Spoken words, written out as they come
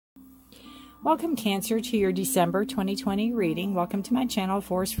Welcome, Cancer, to your December 2020 reading. Welcome to my channel,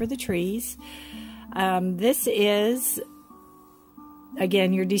 Forest for the Trees. This is,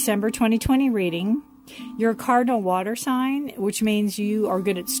 again, your December 2020 reading. You're a cardinal water sign, which means you are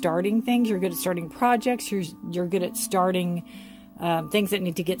good at starting things. You're good at starting projects. You're good at starting things that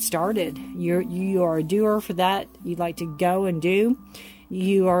need to get started. You are a doer for that. You like to go and do.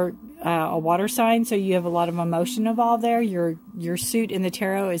 You are a water sign, so you have a lot of emotion involved there. Your suit in the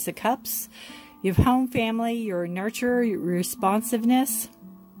tarot is the cups. You have home, family, your nurture, your responsiveness,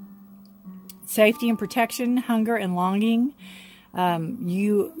 safety and protection, hunger and longing.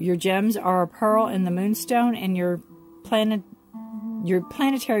 Your gems are a pearl and the moonstone, and your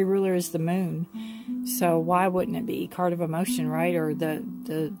planetary ruler is the moon. So why wouldn't it be card of emotion, right? Or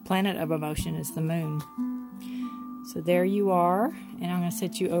the planet of emotion is the moon. So there you are, and I'm going to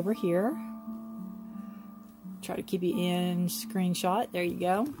set you over here. Try to keep you in screenshot. There you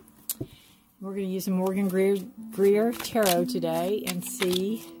go. We're going to use a Morgan-Greer Tarot today and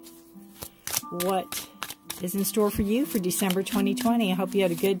see what is in store for you for December 2020. I hope you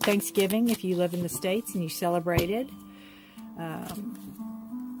had a good Thanksgiving if you live in the States and you celebrated.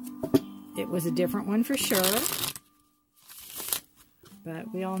 It was a different one for sure.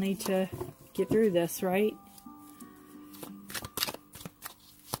 But we all need to get through this, right?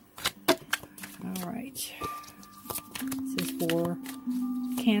 Alright. This is for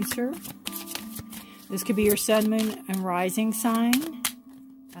Cancer. This could be your sun, moon, and rising sign.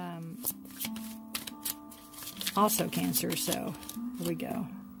 Also Cancer, so here we go.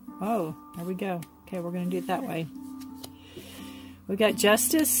 Oh, there we go. Okay, we're going to do it that way. We've got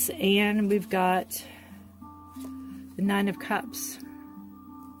Justice, and we've got the Nine of Cups.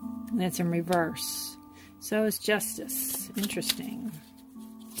 And that's in reverse. So is Justice. Interesting.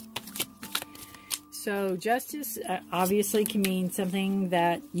 So Justice obviously can mean something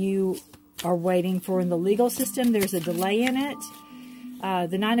that you are waiting for in the legal system. There's a delay in it.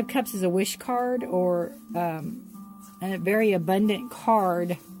 The Nine of Cups is a wish card, or a very abundant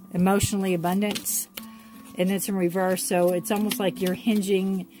card, emotionally abundance, and it's in reverse. So it's almost like you're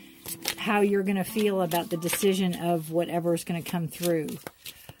hinging how you're going to feel about the decision of whatever is going to come through.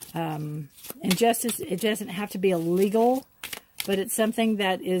 And Justice, it doesn't have to be a legal, but it's something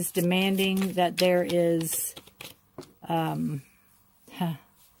that is demanding that there is, wow,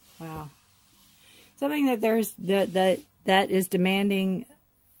 something that there's that is demanding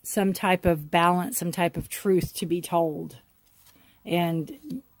some type of balance, some type of truth to be told,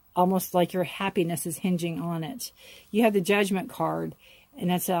 and almost like your happiness is hinging on it. You have the Judgment card, and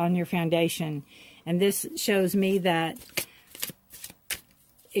that's on your foundation, and this shows me that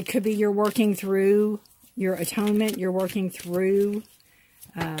it could be you're working through your atonement, you're working through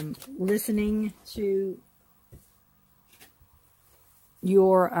listening to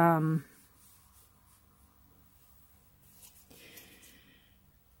your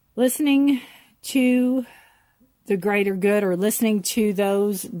listening to the greater good, or listening to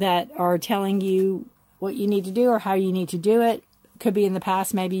those that are telling you what you need to do or how you need to do it. Could be in the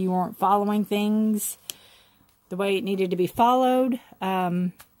past, maybe you weren't following things the way it needed to be followed,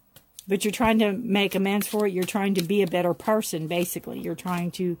 but you're trying to make amends for it. You're trying to be a better person, basically. You're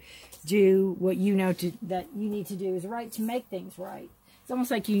trying to do what you know that you need to do is right to make things right. It's almost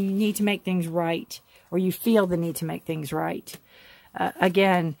like you need to make things right, or you feel the need to make things right.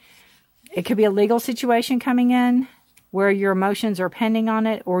 Again, it could be a legal situation coming in where your emotions are pending on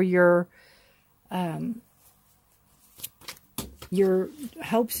it, or your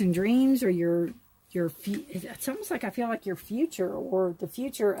hopes and dreams, or it's almost like I feel like your future, or the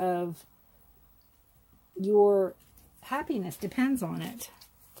future of your happiness depends on it,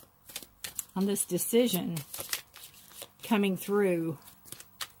 on this decision coming through.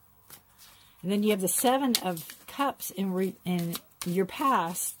 And then you have the Seven of Cups in your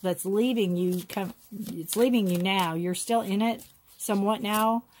past that's leaving you. It's leaving you now. You're still in it somewhat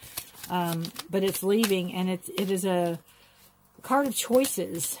now, but it's leaving, and it is a card of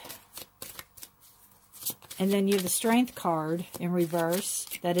choices. And then you have the Strength card in reverse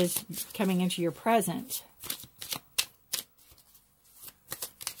that is coming into your present.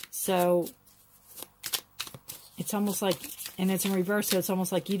 So it's almost like, and it's in reverse, so it's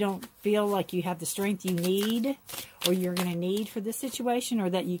almost like you don't feel like you have the strength you need, or you're going to need for this situation,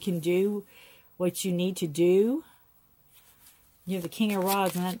 or that you can do what you need to do. You have the King of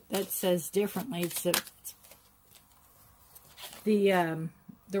Rods, and that says differently. It's the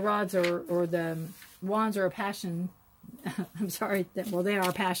rods or the wands are a passion. I'm sorry. Well, they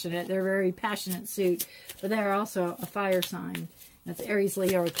are passionate. They're a very passionate suit, but they are also a fire sign. That's Aries,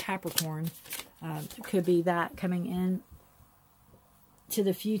 Leo, or Capricorn. It could be that coming in to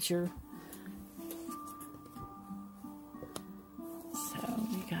the future.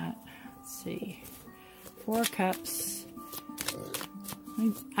 Four of Cups.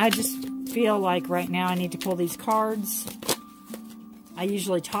 I just feel like right now I need to pull these cards. I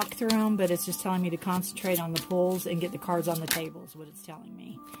usually talk through them, but it's just telling me to concentrate on the pulls and get the cards on the table is what it's telling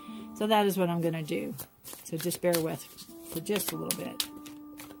me. So that is what I'm going to do. So just bear with for just a little bit.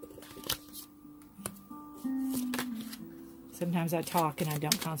 Sometimes I talk and I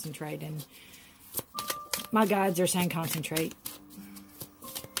don't concentrate, and my guides are saying concentrate.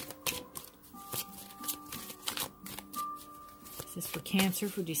 This is for Cancer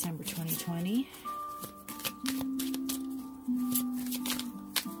for December 2020.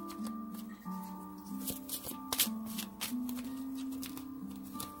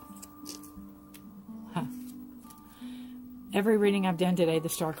 Every reading I've done today, the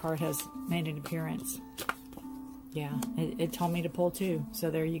Star card has made an appearance. Yeah, it told me to pull two, so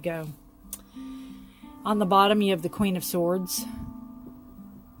there you go. On the bottom, you have the Queen of Swords.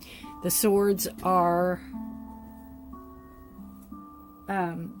 The swords are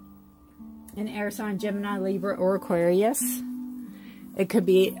an air sign, Gemini, Libra, or Aquarius. It could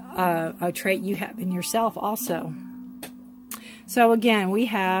be a trait you have in yourself also. So again, we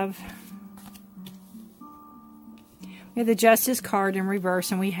have the Justice card in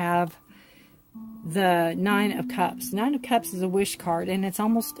reverse, and we have the Nine of Cups. Nine of Cups is a wish card, and it's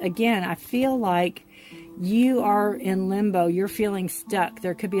almost, again, I feel like you are in limbo. You're feeling stuck.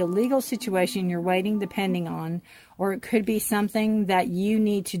 There could be a legal situation you're waiting depending on, or it could be something that you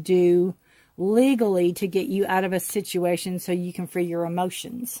need to do legally to get you out of a situation so you can free your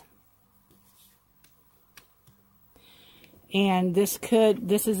emotions. And this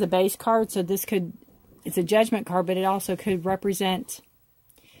is a base card, so it's a judgment card, but it also could represent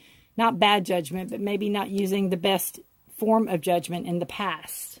not bad judgment, but maybe not using the best form of judgment in the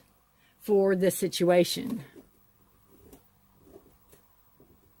past for this situation.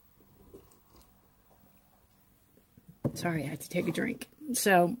 Sorry, I had to take a drink.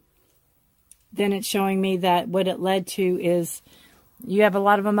 So then it's showing me that what it led to is you have a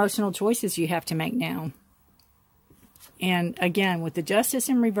lot of emotional choices you have to make now. And again, with the Justice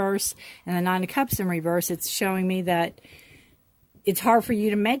in reverse and the Nine of Cups in reverse, it's showing me that it's hard for you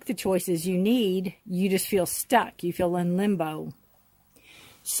to make the choices you need. You just feel stuck. You feel in limbo.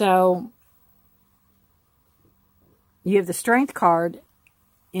 So you have the Strength card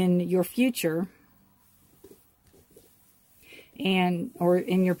in your future or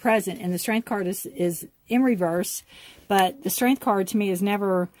in your present. And the Strength card is in reverse. But the Strength card to me is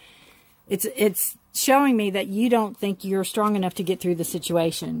never... It's showing me that you don't think you're strong enough to get through the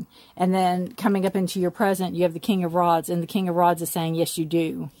situation. And then coming up into your present, you have the King of Rods. And the King of Rods is saying, yes, you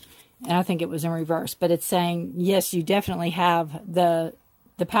do. And I think it was in reverse. But it's saying, yes, you definitely have the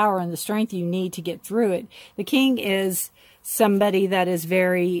power and the strength you need to get through it. The King is somebody that is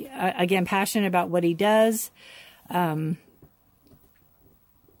very, again, passionate about what he does.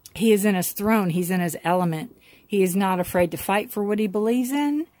 He is in his throne. He's in his element. He is not afraid to fight for what he believes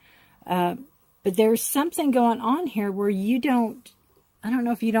in. But there's something going on here where you don't, I don't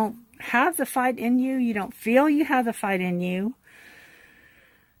know if you don't have the fight in you. You don't feel you have the fight in you.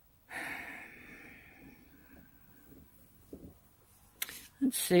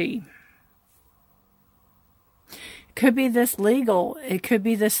 Let's see. It could be this legal. It could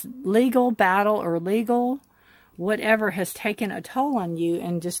be this legal battle or legal whatever has taken a toll on you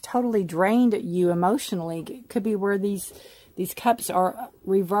and just totally drained you emotionally. It could be where these cups are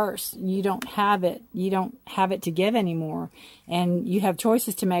reversed. You don't have it. You don't have it to give anymore. And you have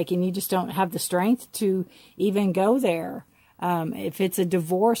choices to make, and you just don't have the strength to even go there. If it's a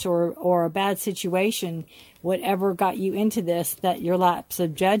divorce or a bad situation, whatever got you into this, that your lapse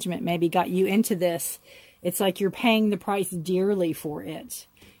of judgment maybe got you into this, it's like you're paying the price dearly for it.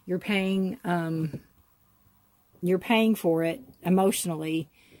 You're paying for it emotionally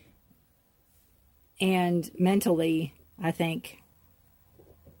and mentally. I think,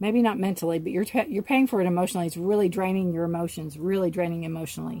 maybe not mentally, but you're paying for it emotionally. It's really draining your emotions, really draining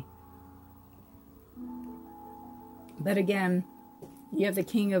emotionally. But again, you have the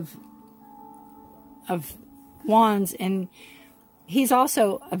King of Wands, and he's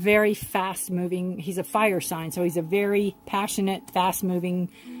also a very fast-moving, he's a fire sign, so he's a very passionate,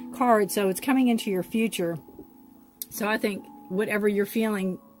 fast-moving card. So it's coming into your future. So I think whatever you're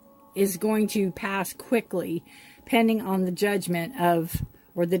feeling is going to pass quickly, pending on the judgment of,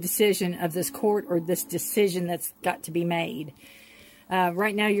 or the decision of this court, or this decision that's got to be made.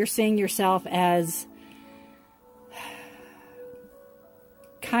 Right now you're seeing yourself as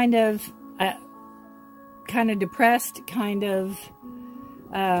kind of depressed, kind of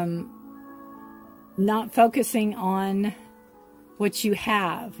not focusing on what you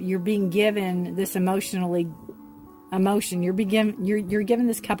have. You're being given this emotion. You're given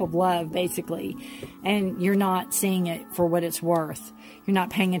this cup of love, basically, and you're not seeing it for what it's worth. You're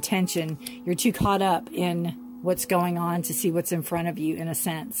not paying attention. You're too caught up in what's going on to see what's in front of you, in a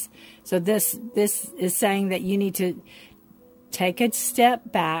sense. So this is saying that you need to take a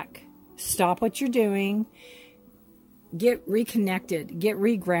step back, stop what you're doing, get reconnected, get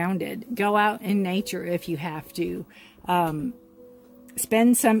regrounded, go out in nature if you have to.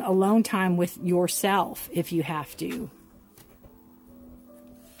 Spend some alone time with yourself if you have to.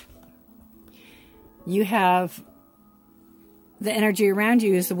 You have the energy around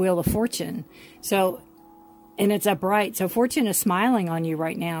you is the Wheel of Fortune. So, and it's upright. So Fortune is smiling on you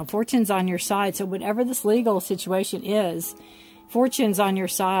right now. Fortune's on your side. So whatever this legal situation is, Fortune's on your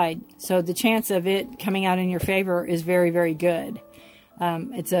side. So the chance of it coming out in your favor is very, very good.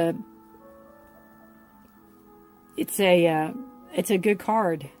 It's a good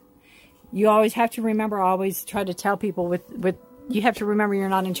card. You always have to remember, I always try to tell people you have to remember you're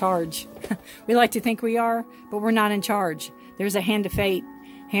not in charge. We like to think we are, but we're not in charge. There's a hand of fate,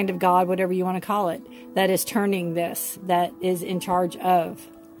 hand of God, whatever you want to call it, that is turning this, that is in charge of.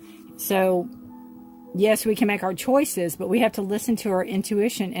 So, yes, we can make our choices, but we have to listen to our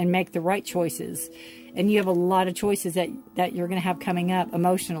intuition and make the right choices. And you have a lot of choices that you're going to have coming up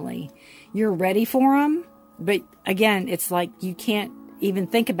emotionally. You're ready for them, but again, it's like you can't even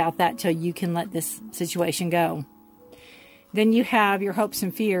think about that till you can let this situation go. Then you have your hopes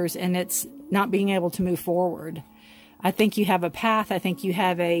and fears, and it's not being able to move forward. I think you have a path. I think you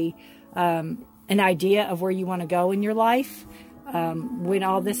have an idea of where you want to go in your life when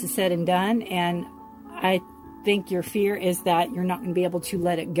all this is said and done. And I think your fear is that you're not going to be able to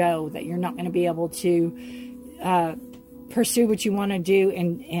let it go, that you're not going to be able to pursue what you want to do,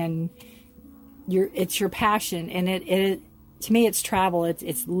 and it's your passion, and it to me it's travel,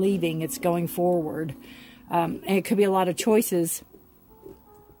 it's leaving, it's going forward, and it could be a lot of choices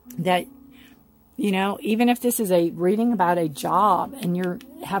that, you know, even if this is a reading about a job and you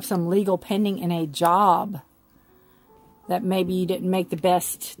have some legal pending in a job that maybe you didn't make the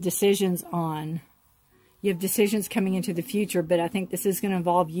best decisions on. You have decisions coming into the future, but I think this is going to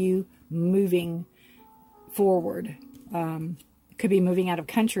involve you moving forward. It could be moving out of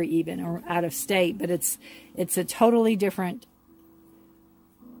country even, or out of state, but it's a totally different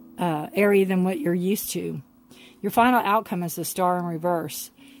area than what you're used to. Your final outcome is the Star in reverse.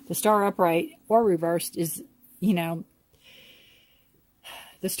 The Star upright or reversed is, you know,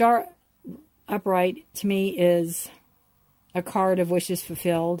 the Star upright to me is a card of wishes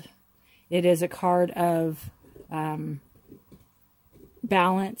fulfilled. It is a card of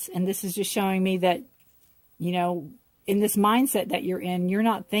balance. And this is just showing me that, you know, in this mindset that you're in, you're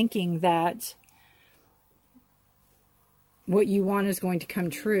not thinking that what you want is going to come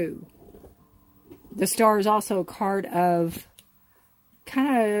true. The Star is also a card of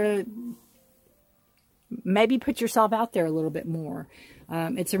kind of maybe put yourself out there a little bit more.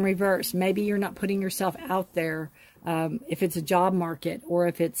 It's in reverse. Maybe you're not putting yourself out there if it's a job market, or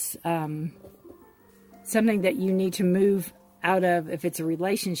if it's something that you need to move out of, if it's a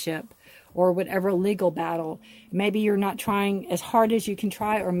relationship or whatever legal battle. Maybe you're not trying as hard as you can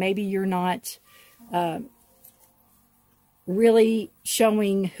try, or maybe you're not really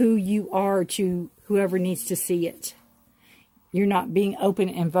showing who you are to whoever needs to see it. You're not being open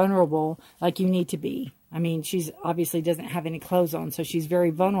and vulnerable like you need to be. I mean, she's obviously doesn't have any clothes on, so she's very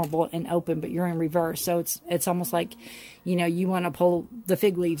vulnerable and open, but you're in reverse. So it's almost like, you know, you want to pull the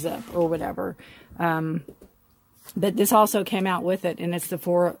fig leaves up or whatever. But this also came out with it, and it's the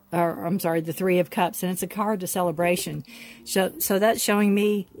Three of Cups, and it's a card to celebration. So that's showing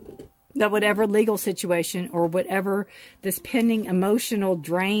me that whatever legal situation or whatever this pending emotional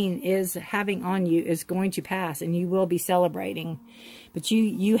drain is having on you is going to pass, and you will be celebrating. But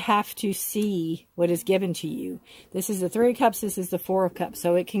you have to see what is given to you. This is the Three of Cups. This is the Four of Cups.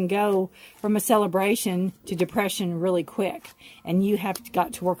 So it can go from a celebration to depression really quick. And you have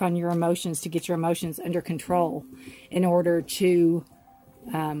got to work on your emotions to get your emotions under control in order to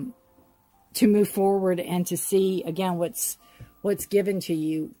move forward and to see, again, what's given to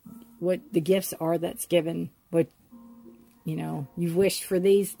you, what the gifts are that's given. What, you know, you've wished for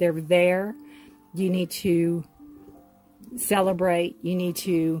these. They're there. You need to celebrate. You need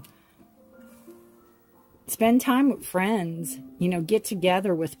to spend time with friends, you know, get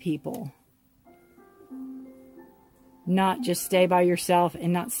together with people, not just stay by yourself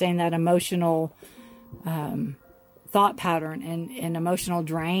and not stay in that emotional thought pattern and emotional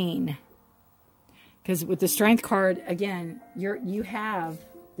drain. Because with the Strength card, again, you have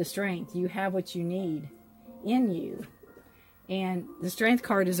the strength, you have what you need in you. And the Strength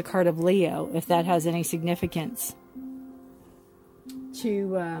card is a card of Leo, if that has any significance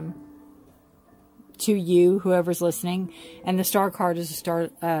to you, whoever's listening. And the Star card is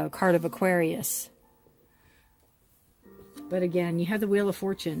a card of Aquarius. But again, you have the Wheel of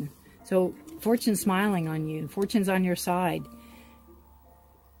Fortune. So Fortune's smiling on you. Fortune's on your side.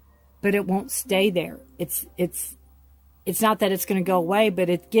 But it won't stay there. It's not that it's going to go away, but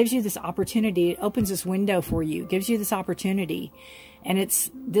it gives you this opportunity. It opens this window for you. It gives you this opportunity. And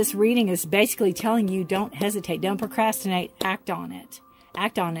this reading is basically telling you, don't hesitate. Don't procrastinate. Act on it.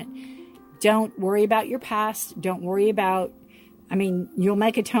 Act on it. Don't worry about your past. Don't worry about, I mean, you'll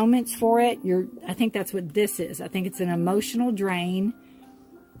make atonements for it. I think that's what this is. I think it's an emotional drain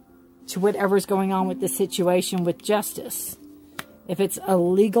to whatever's going on with the situation with justice. If it's a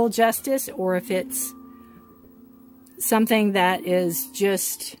legal justice, or if it's something that is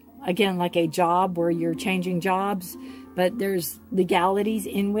just, again, like a job where you're changing jobs, but there's legalities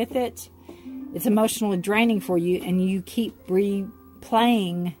in with it. It's emotionally draining for you, and you keep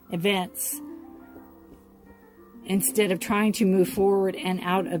replaying events instead of trying to move forward and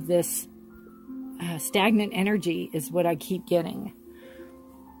out of this stagnant energy is what I keep getting.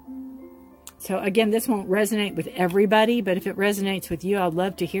 So again, this won't resonate with everybody, but if it resonates with you, I'd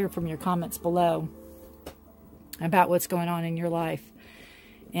love to hear from your comments below about what's going on in your life,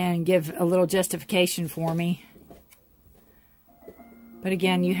 and give a little justification for me. But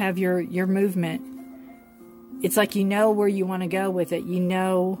again, you have your movement. It's like you know where you want to go with it. You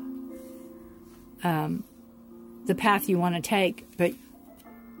know the path you want to take, but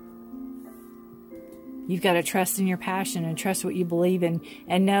you've got to trust in your passion and trust what you believe in,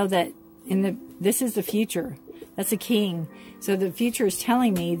 and know that this is the future. That's a king. So the future is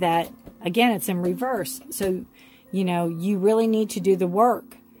telling me that, again, it's in reverse. So, you know, you really need to do the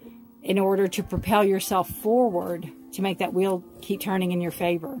work in order to propel yourself forward, to make that wheel keep turning in your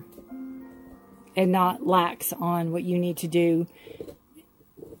favor and not lax on what you need to do.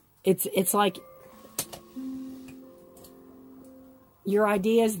 It's like your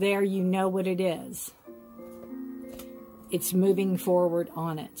idea is there. You know what it is. It's moving forward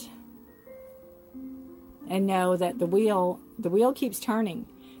on it. And know that the wheel keeps turning,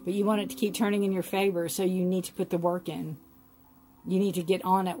 but you want it to keep turning in your favor, so you need to put the work in. You need to get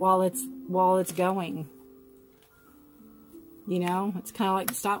on it while it's going. You know, it's kind of like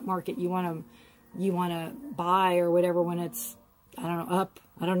the stock market. You want to buy or whatever when it's, I don't know, up.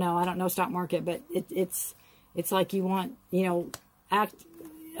 I don't know stock market, but it's like you want, you know,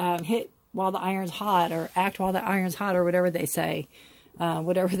 hit while the iron's hot, or act while the iron's hot, or whatever they say,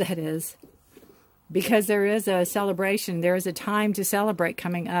 whatever that is. Because there is a celebration, there is a time to celebrate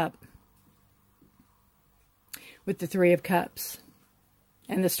coming up with the Three of Cups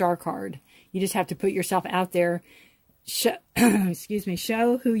and the Star card. You just have to put yourself out there. Excuse me.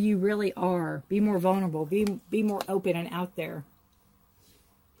 Show who you really are. Be more vulnerable. Be more open and out there.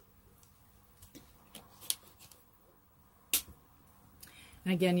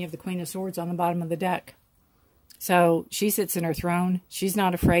 And again, you have the Queen of Swords on the bottom of the deck. So she sits in her throne. She's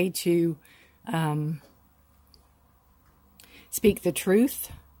not afraid to speak the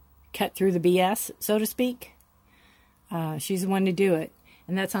truth, cut through the BS, so to speak. She's the one to do it.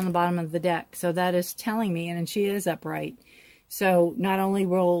 And that's on the bottom of the deck. So that is telling me, and she is upright. So not only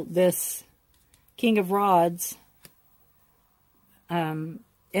will this King of Rods, and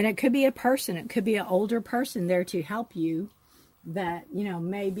it could be a person, it could be an older person there to help you that, you know,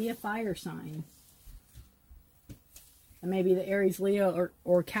 may be a fire sign. And maybe the Aries, Leo,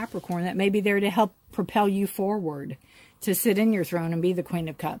 or Capricorn that may be there to help propel you forward, to sit in your throne and be the Queen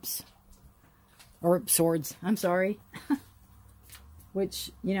of Cups. Or Swords, I'm sorry.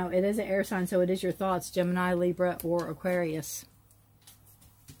 Which, you know, it is an air sign, so it is your thoughts, Gemini, Libra, or Aquarius.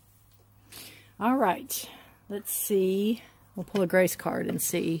 All right, let's see. We'll pull a Grace card and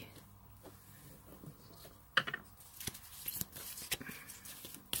see.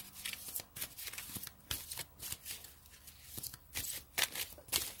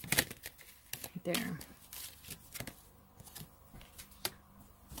 There.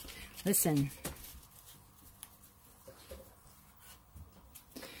 Listen.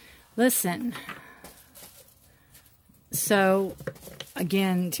 Listen. So,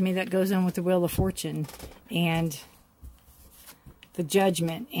 again, to me that goes on with the Wheel of Fortune and the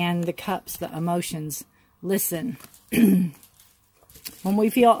Judgment and the Cups, the emotions. Listen. When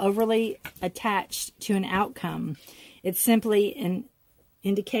we feel overly attached to an outcome, it's simply an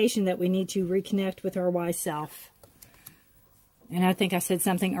indication that we need to reconnect with our wise self. And I think I said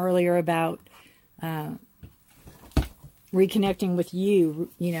something earlier about reconnecting with you,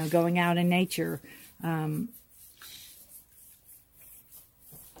 you know, going out in nature,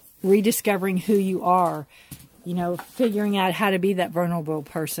 rediscovering who you are. You know, figuring out how to be that vulnerable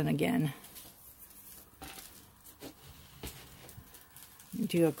person again.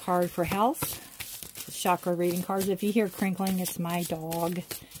 Do a card for health. Chakra reading cards. If you hear crinkling, it's my dog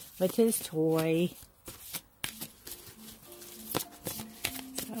with his toy.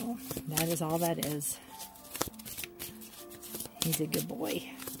 So, that is all that is. He's a good boy.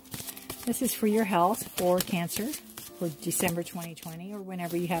 This is for your health for Cancer for December 2020 or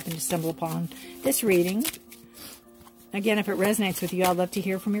whenever you happen to stumble upon this reading. Again, if it resonates with you, I'd love to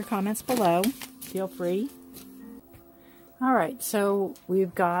hear from your comments below. Feel free. All right, so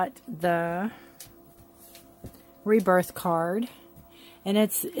we've got the Rebirth card, and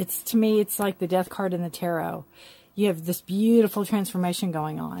it's to me, it's like the Death card in the tarot. You have this beautiful transformation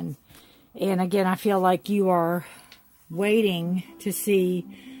going on, and again, I feel like you are waiting to see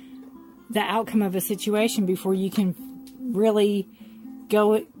the outcome of a situation before you can really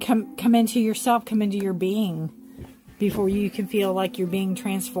come into yourself, come into your being, before you can feel like you're being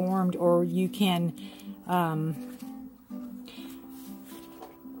transformed, or you can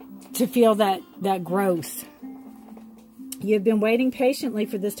to feel that growth. You have been waiting patiently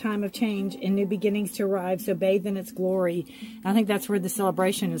for this time of change and new beginnings to arrive, so bathe in its glory. I think that's where the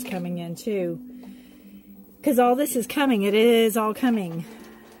celebration is coming in too, because all this is coming. It is all coming.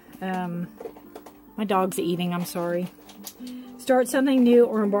 My dog's eating, I'm sorry. Start something new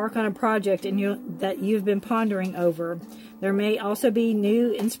or embark on a project that you've been pondering over. There may also be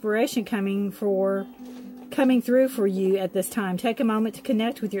new inspiration coming through for you at this time. Take a moment to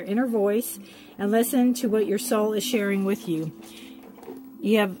connect with your inner voice and listen to what your soul is sharing with you.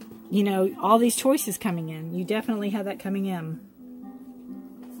 You have, you know, all these choices coming in. You definitely have that coming in.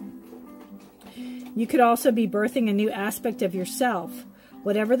 You could also be birthing a new aspect of yourself.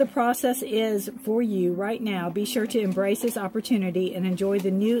 Whatever the process is for you right now, be sure to embrace this opportunity and enjoy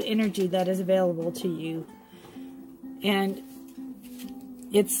the new energy that is available to you. And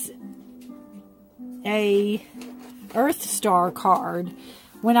it's a Earth Star card.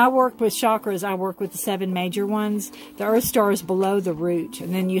 When I work with chakras, I work with the 7 major ones. The Earth Star is below the root,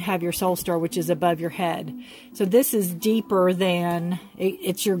 and then you have your Soul Star, which is above your head. So this is deeper than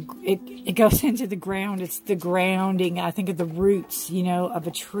it goes into the ground. It's the grounding, I think, of the roots, you know, of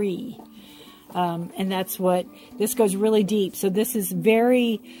a tree. And that's what this goes really deep. So this is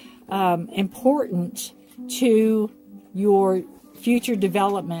very important to your future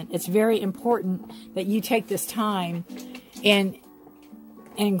development. It's very important that you take this time and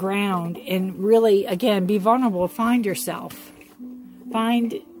ground and really, again, be vulnerable. Find yourself.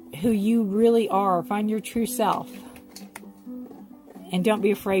 Find who you really are. Find your true self. And don't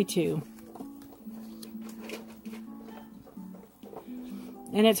be afraid to.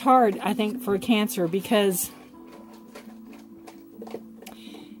 And it's hard, I think, for Cancer because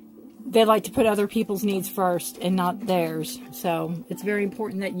they like to put other people's needs first and not theirs. So it's very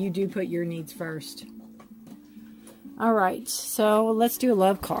important that you do put your needs first. All right, so let's do a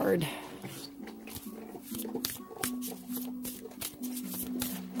love card.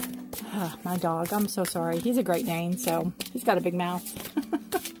 Oh, my dog, I'm so sorry. He's a Great Dane, so he's got a big mouth.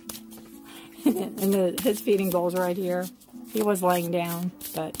 And his feeding bowl's right here. He was laying down,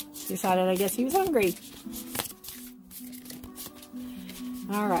 but decided, I guess, he was hungry.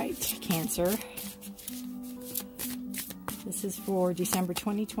 All right, Cancer. This is for December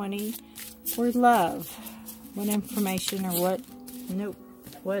 2020 for love. What information or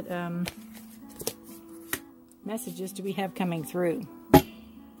what messages do we have coming through?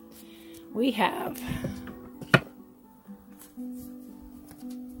 We have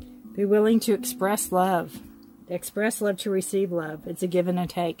be willing to express love. Express love to receive love. It's a give and a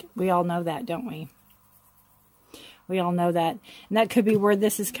take. We all know that, don't we? We all know that. And that could be where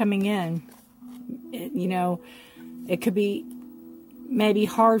this is coming in. You know, it could be maybe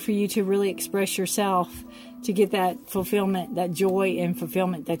hard for you to really express yourself to get that fulfillment, that joy and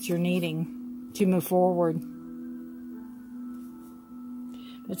fulfillment that you're needing to move forward.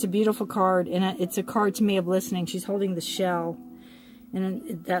 It's a beautiful card, and it's a card to me of listening. She's holding the shell,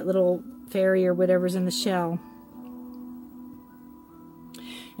 and that little fairy or whatever's in the shell.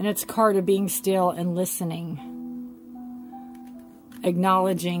 And it's a card of being still and listening.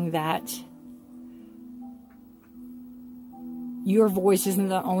 Acknowledging that your voice isn't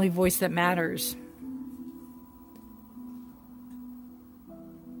the only voice that matters.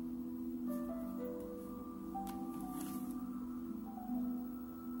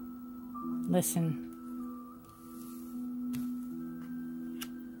 Listen.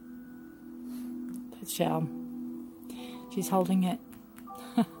 That shell. She's holding it.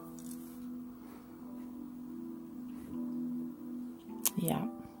 Yeah.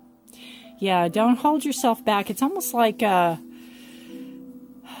 Yeah, don't hold yourself back. It's almost like,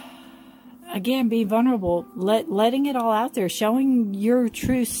 again, be vulnerable. Letting it all out there. Showing your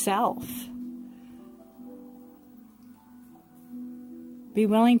true self. Be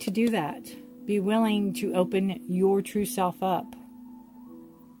willing to do that. Be willing to open your true self up.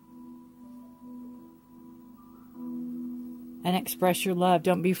 And express your love.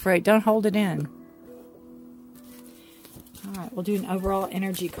 Don't be afraid. Don't hold it in. All right, we'll do an overall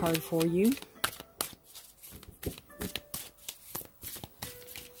energy card for you.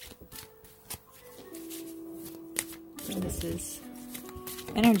 So this is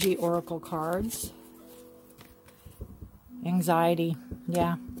energy oracle cards. Anxiety.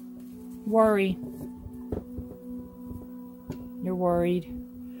 Yeah. Worry. You're worried.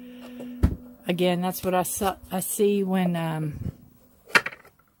 Again, that's what I see when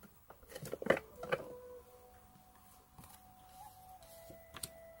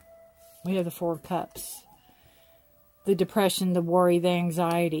we have the Four of Cups. The depression, the worry, the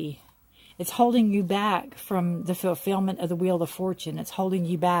anxiety. It's holding you back from the fulfillment of the Wheel of Fortune. It's holding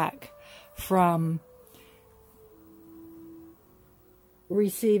you back from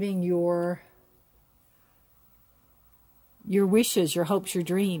receiving your wishes, your hopes, your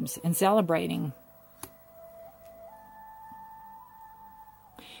dreams, and celebrating.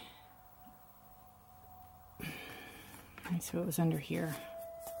 That's what was under here.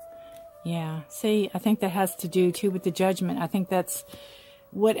 Yeah, see, I think that has to do too with the Judgment. I think that's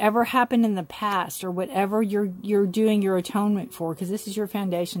whatever happened in the past, or whatever you're doing your atonement for, because this is your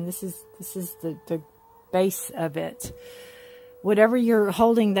foundation. This is the base of it. Whatever you're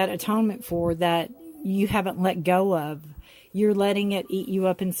holding that atonement for that you haven't let go of, you're letting it eat you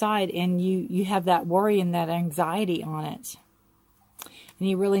up inside, and you have that worry and that anxiety on it. And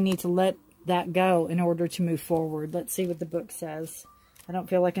you really need to let that go in order to move forward. Let's see what the book says. I don't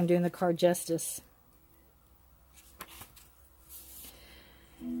feel like I'm doing the card justice.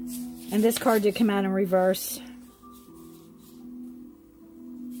 And this card did come out in reverse.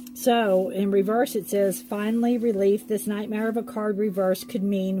 So, in reverse it says, finally, relief. This nightmare of a card reverse could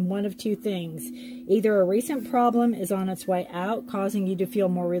mean one of two things. Either a recent problem is on its way out, causing you to feel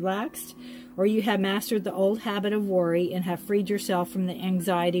more relaxed, or you have mastered the old habit of worry and have freed yourself from the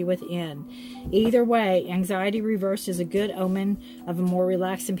anxiety within. Either way, anxiety reversed is a good omen of a more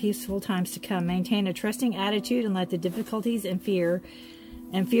relaxed and peaceful times to come. Maintain a trusting attitude and let the difficulties and fear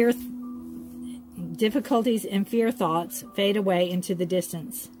thoughts fade away into the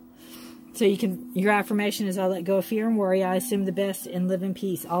distance. So your affirmation is, I let go of fear and worry. I assume the best and live in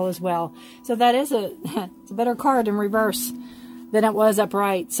peace. All is well. So that is it's a better card in reverse than it was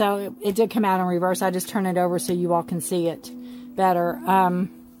upright. So it did come out in reverse. I just turned it over so you all can see it better. And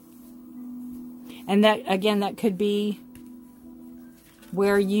that, again, that could be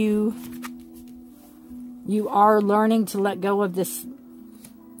where you are learning to let go of this,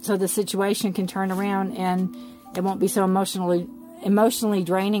 so the situation can turn around and it won't be so emotionally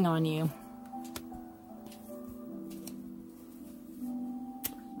draining on you.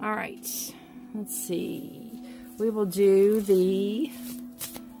 All right, let's see. We will do the,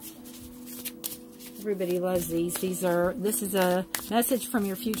 everybody loves these. This is a message from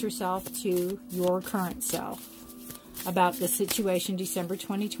your future self to your current self about the situation December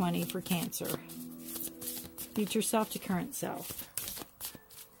 2020 for Cancer. Future self to current self.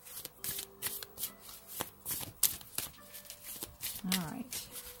 All right.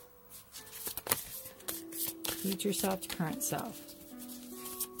 Future self to current self.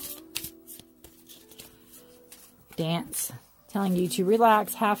 Dance. Telling you to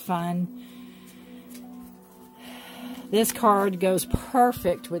relax, have fun. This card goes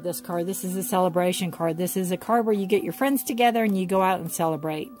perfect with this card. This is a celebration card. This is a card where you get your friends together and you go out and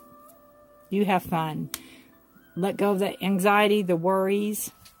celebrate. You have fun. Let go of the anxiety, the worries.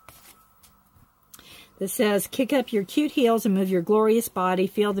 This says, kick up your cute heels and move your glorious body.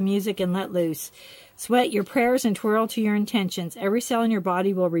 Feel the music and let loose. Sweat your prayers and twirl to your intentions. Every cell in your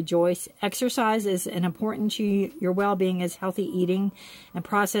body will rejoice. Exercise is an important to your well-being as healthy eating and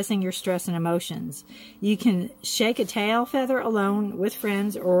processing your stress and emotions. You can shake a tail feather alone, with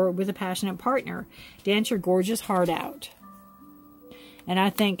friends, or with a passionate partner. Dance your gorgeous heart out. And I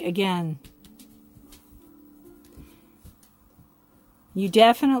think, again, you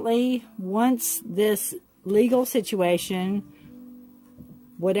definitely, once this legal situation,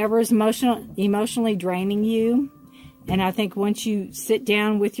 whatever is emotionally draining you, and I think once you sit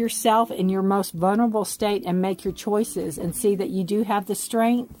down with yourself in your most vulnerable state and make your choices and see that you do have the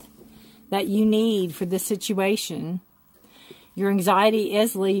strength that you need for this situation, your anxiety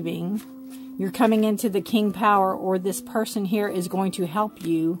is leaving. You're coming into the king power, or this person here is going to help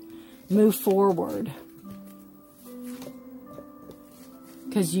you move forward.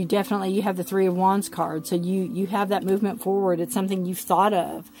 Because you have the Three of Wands card. So you have that movement forward. It's something you've thought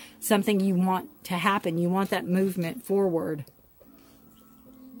of. Something you want to happen. You want that movement forward.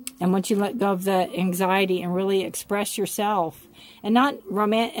 And once you let go of the anxiety and really express yourself. And not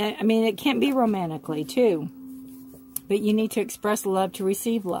romantic. I mean, it can't be romantically too. But you need to express love to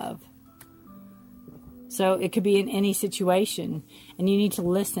receive love. So it could be in any situation. And you need to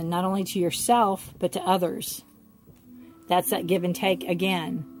listen not only to yourself, but to others. That's that give and take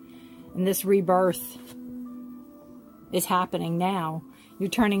again. And this rebirth is happening now. You're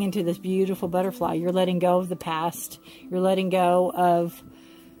turning into this beautiful butterfly. You're letting go of the past. You're letting go of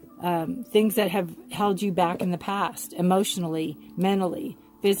things that have held you back in the past. Emotionally, mentally,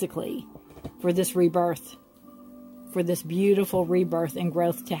 physically. For this rebirth. For this beautiful rebirth and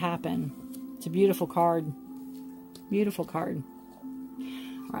growth to happen. It's a beautiful card. Beautiful card.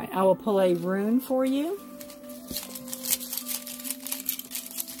 All right, I will pull a rune for you.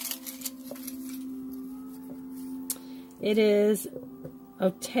 It is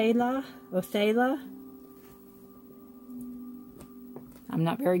Othala. I'm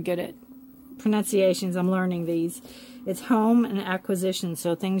not very good at pronunciations. I'm learning these. It's home and acquisition,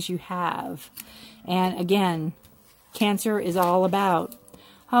 so things you have. And again, Cancer is all about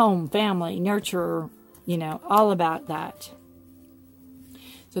home, family, nurture, you know, all about that.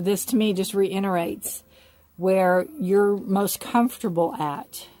 So this to me just reiterates where you're most comfortable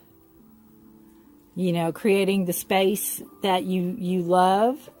at. You know, creating the space that you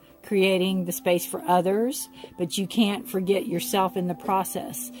love, creating the space for others, but you can't forget yourself in the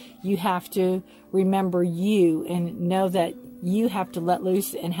process. You have to remember you and know that you have to let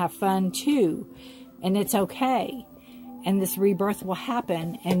loose and have fun too. And it's okay. And this rebirth will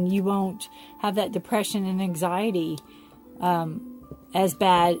happen and you won't have that depression and anxiety as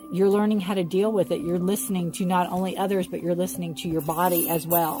bad. You're learning how to deal with it. You're listening to not only others, but you're listening to your body as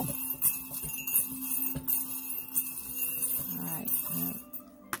well.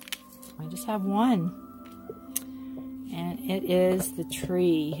 I just have one, and it is the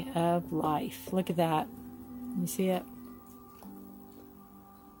Tree of Life. Look at that. You see it?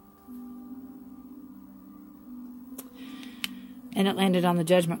 And it landed on the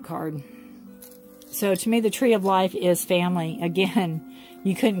Judgment card. So to me, the Tree of Life is family. Again,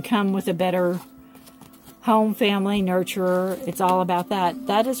 you couldn't come with a better home, family, nurturer. It's all about that.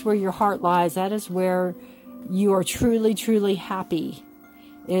 That is where your heart lies. That is where you are truly, truly happy,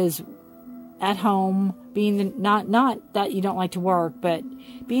 is at home, being the, not that you don't like to work, but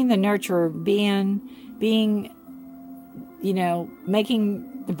being the nurturer, being, you know,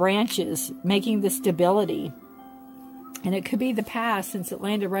 making the branches, making the stability. And it could be the past, since it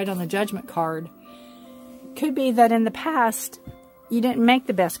landed right on the Judgment card. It could be that in the past, you didn't make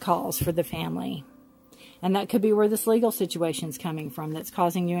the best calls for the family. And that could be where this legal situation is coming from, that's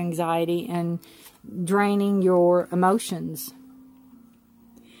causing you anxiety and draining your emotions.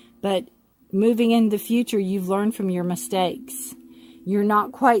 But moving in the future, you've learned from your mistakes. You're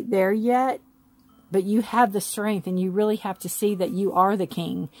not quite there yet, but you have the strength, and you really have to see that you are the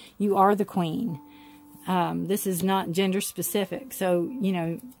king. You are the queen. This is not gender specific. So, you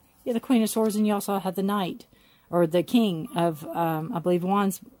know, you're the Queen of Swords, and you also have the Knight, or the King of, I believe,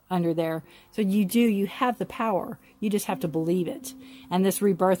 Wands under there. So you have the power. You just have to believe it. And this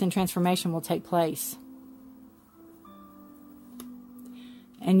rebirth and transformation will take place.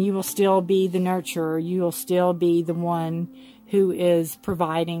 And you will still be the nurturer. You will still be the one who is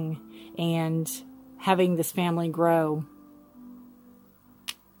providing and having this family grow.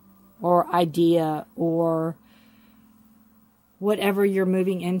 Or idea, or whatever you're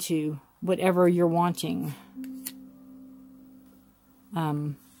moving into, whatever you're wanting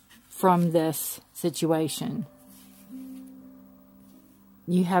from this situation.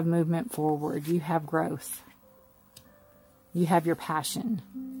 You have movement forward. You have growth. You have your passion.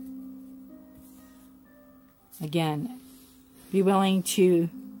 Again, be willing to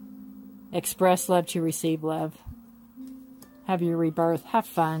express love to receive love. Have your rebirth. Have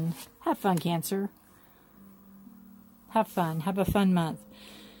fun. Have fun, Cancer. Have fun. Have a fun month.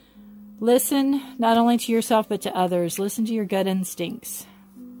 Listen not only to yourself but to others. Listen to your gut instincts.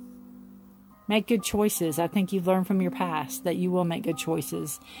 Make good choices. I think you've learned from your past that you will make good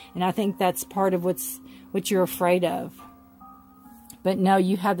choices. And I think that's part of what you're afraid of. But no,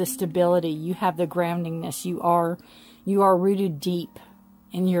 you have the stability. You have the groundingness. You are rooted deep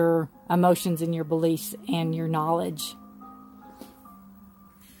in your emotions and your beliefs and your knowledge.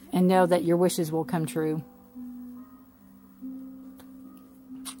 And know that your wishes will come true.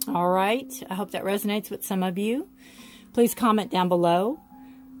 All right. I hope that resonates with some of you. Please comment down below.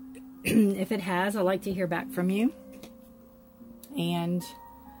 If it has, I'd like to hear back from you. And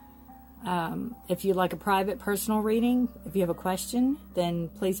if you'd like a private personal reading, if you have a question, then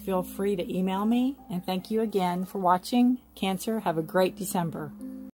please feel free to email me. And thank you again for watching. Cancer, have a great December.